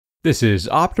This is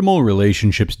Optimal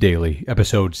Relationships Daily,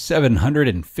 episode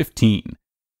 715.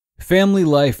 Family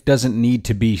life doesn't need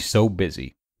to be so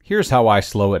busy. Here's how I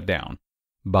slow it down.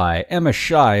 By Emma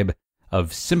Scheib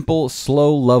of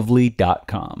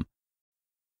SimpleSlowLovely.com.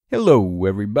 Hello,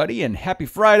 everybody, and happy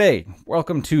Friday.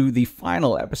 Welcome to the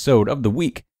final episode of the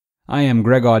week. I am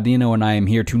Greg Audino, and I am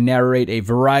here to narrate a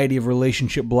variety of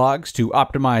relationship blogs to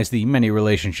optimize the many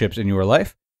relationships in your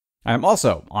life. I am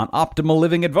also on Optimal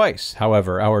Living Advice,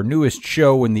 however, our newest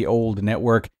show in the old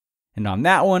network, and on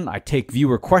that one, I take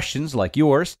viewer questions like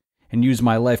yours and use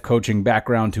my life coaching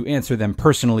background to answer them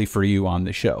personally for you on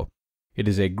the show. It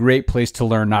is a great place to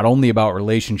learn not only about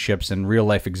relationships and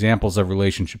real-life examples of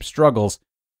relationship struggles,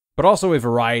 but also a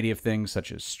variety of things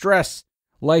such as stress,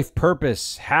 life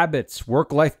purpose, habits,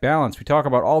 work-life balance. We talk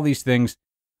about all these things.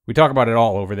 We talk about it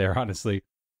all over there, honestly.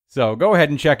 So go ahead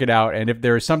and check it out, and if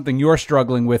there is something you're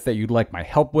struggling with that you'd like my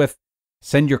help with,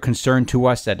 send your concern to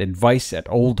us at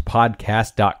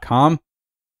advice@oldpodcast.com.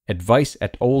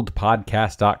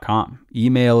 Advice@oldpodcast.com.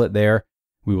 Email it there.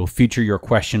 We will feature your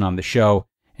question on the show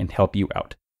and help you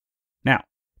out. Now,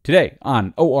 today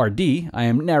on ORD, I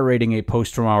am narrating a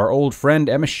post from our old friend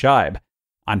Emma Scheib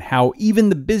on how even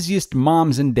the busiest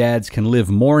moms and dads can live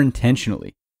more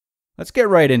intentionally. Let's get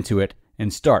right into it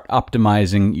and start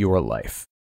optimizing your life.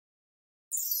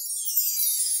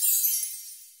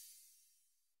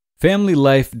 Family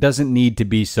life doesn't need to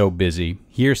be so busy.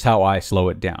 Here's how I slow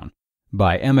it down.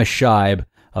 By Emma Scheib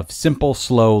of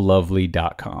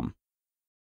SimpleSlowLovely.com.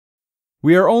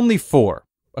 We are only 4,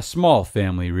 a small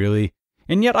family really,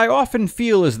 and yet I often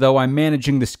feel as though I'm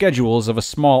managing the schedules of a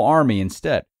small army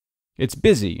instead. It's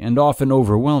busy and often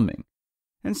overwhelming.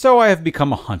 And so I have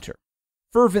become a hunter,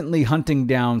 fervently hunting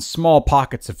down small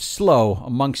pockets of slow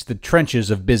amongst the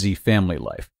trenches of busy family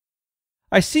life.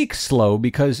 I seek slow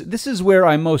because this is where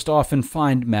I most often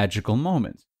find magical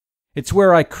moments. It's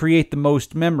where I create the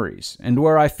most memories and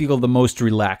where I feel the most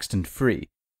relaxed and free.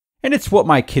 And it's what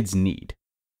my kids need.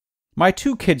 My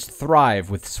 2 kids thrive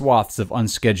with swaths of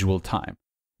unscheduled time.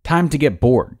 Time to get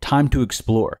bored, time to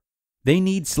explore. They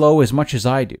need slow as much as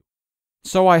I do.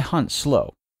 So I hunt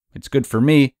slow. It's good for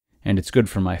me, and it's good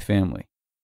for my family.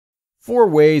 4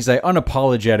 ways I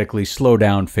unapologetically slow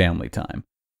down family time.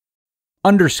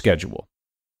 Under schedule.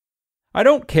 I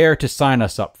don't care to sign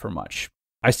us up for much.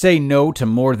 I say no to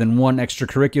more than 1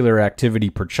 extracurricular activity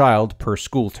per child per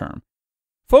school term.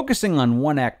 Focusing on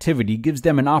one activity gives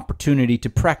them an opportunity to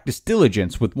practice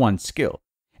diligence with one skill,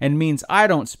 and means I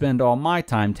don't spend all my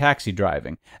time taxi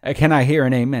driving. Can I hear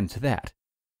an amen to that?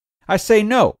 I say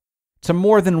no to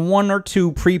more than 1 or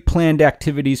 2 pre-planned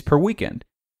activities per weekend.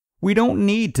 We don't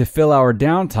need to fill our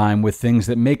downtime with things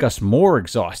that make us more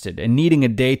exhausted and needing a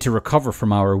day to recover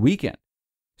from our weekend.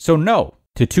 So no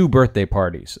to 2 birthday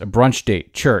parties, a brunch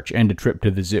date, church, and a trip to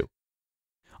the zoo.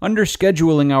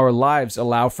 Underscheduling our lives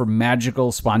allow for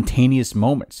magical, spontaneous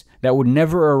moments that would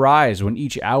never arise when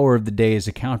each hour of the day is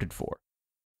accounted for.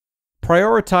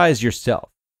 Prioritize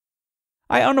yourself.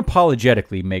 I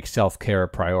unapologetically make self-care a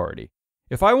priority.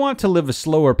 If I want to live a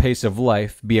slower pace of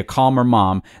life, be a calmer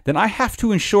mom, then I have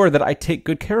to ensure that I take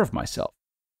good care of myself.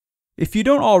 If you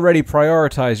don't already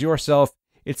prioritize yourself,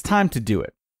 it's time to do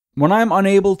it. When I'm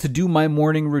unable to do my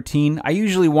morning routine, I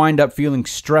usually wind up feeling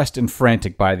stressed and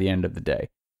frantic by the end of the day.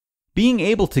 Being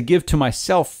able to give to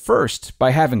myself first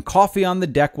by having coffee on the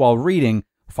deck while reading,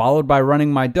 followed by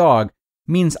running my dog,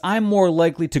 means I'm more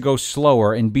likely to go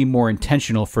slower and be more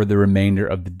intentional for the remainder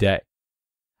of the day.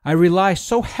 I rely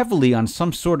so heavily on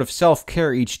some sort of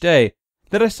self-care each day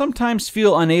that I sometimes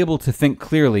feel unable to think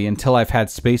clearly until I've had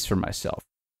space for myself.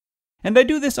 And I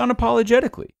do this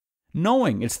unapologetically,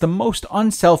 knowing it's the most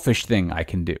unselfish thing I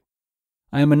can do.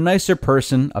 I am a nicer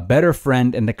person, a better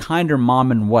friend, and a kinder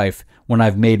mom and wife when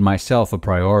I've made myself a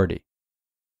priority.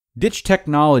 Ditch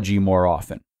technology more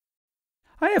often.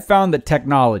 I have found that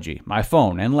technology, my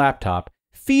phone and laptop,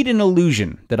 feed an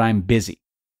illusion that I'm busy.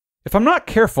 If I'm not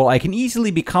careful, I can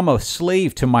easily become a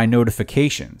slave to my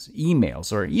notifications,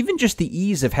 emails, or even just the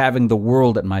ease of having the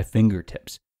world at my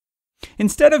fingertips.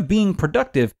 Instead of being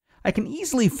productive, I can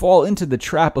easily fall into the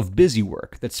trap of busy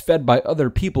work that's fed by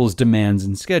other people's demands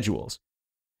and schedules.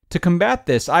 To combat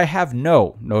this, I have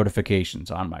no notifications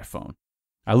on my phone.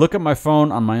 I look at my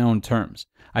phone on my own terms.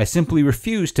 I simply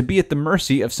refuse to be at the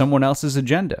mercy of someone else's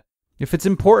agenda. If it's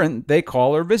important, they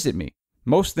call or visit me.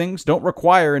 Most things don't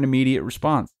require an immediate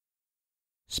response.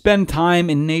 Spend time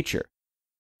in nature.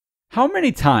 How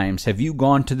many times have you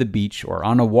gone to the beach or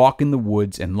on a walk in the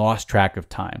woods and lost track of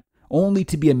time, only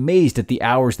to be amazed at the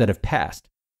hours that have passed?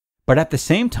 But at the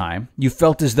same time, you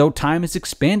felt as though time has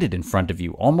expanded in front of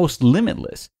you, almost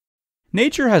limitless.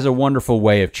 Nature has a wonderful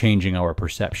way of changing our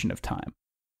perception of time.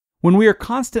 When we are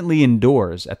constantly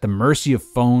indoors, at the mercy of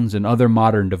phones and other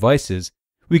modern devices,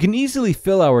 we can easily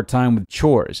fill our time with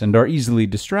chores and are easily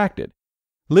distracted.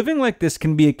 Living like this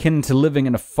can be akin to living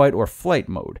in a fight or flight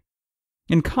mode.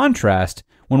 In contrast,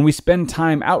 when we spend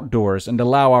time outdoors and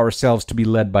allow ourselves to be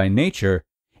led by nature,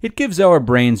 it gives our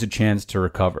brains a chance to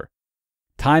recover.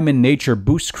 Time in nature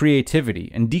boosts creativity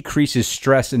and decreases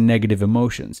stress and negative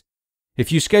emotions.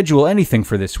 If you schedule anything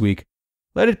for this week,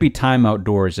 let it be time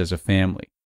outdoors as a family.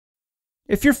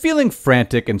 If you're feeling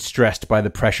frantic and stressed by the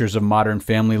pressures of modern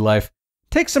family life,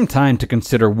 take some time to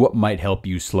consider what might help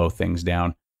you slow things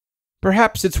down.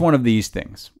 Perhaps it's one of these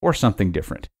things, or something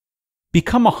different.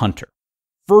 Become a hunter,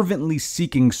 fervently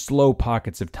seeking slow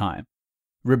pockets of time.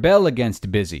 Rebel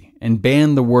against busy, and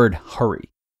ban the word hurry.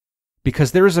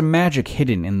 Because there is a magic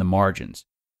hidden in the margins,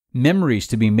 memories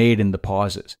to be made in the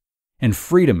pauses, and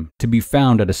freedom to be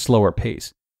found at a slower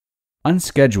pace.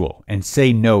 Unschedule and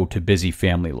say no to busy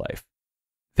family life.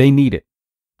 They need it,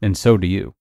 and so do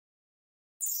you.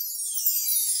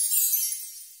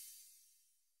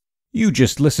 You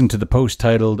just listened to the post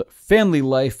titled, "Family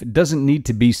Life Doesn't Need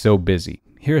to Be So Busy.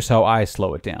 Here's How I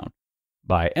Slow It Down,"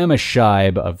 by Emma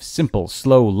Scheib of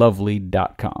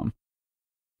SimpleSlowLovely.com.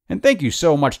 And thank you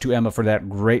so much to Emma for that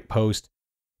great post.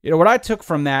 What I took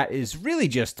from that is really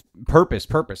just purpose,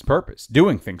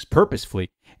 doing things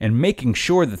purposefully, and making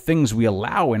sure the things we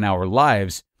allow in our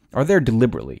lives are there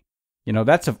deliberately.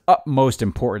 That's of utmost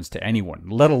importance to anyone,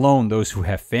 let alone those who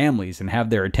have families and have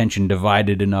their attention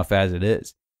divided enough as it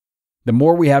is. The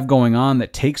more we have going on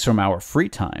that takes from our free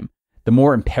time, the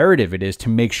more imperative it is to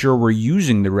make sure we're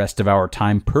using the rest of our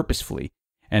time purposefully,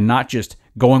 and not just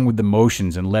going with the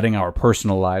motions and letting our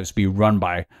personal lives be run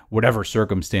by whatever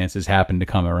circumstances happen to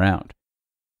come around.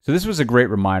 So this was a great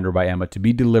reminder by Emma to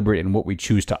be deliberate in what we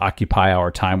choose to occupy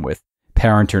our time with,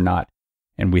 parent or not,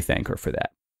 and we thank her for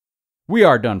that. We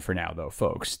are done for now, though,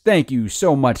 folks. Thank you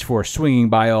so much for swinging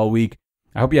by all week.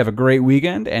 I hope you have a great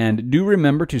weekend, and do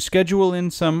remember to schedule in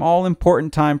some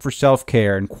all-important time for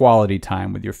self-care and quality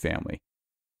time with your family.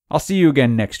 I'll see you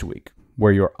again next week,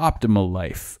 where your optimal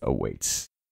life awaits.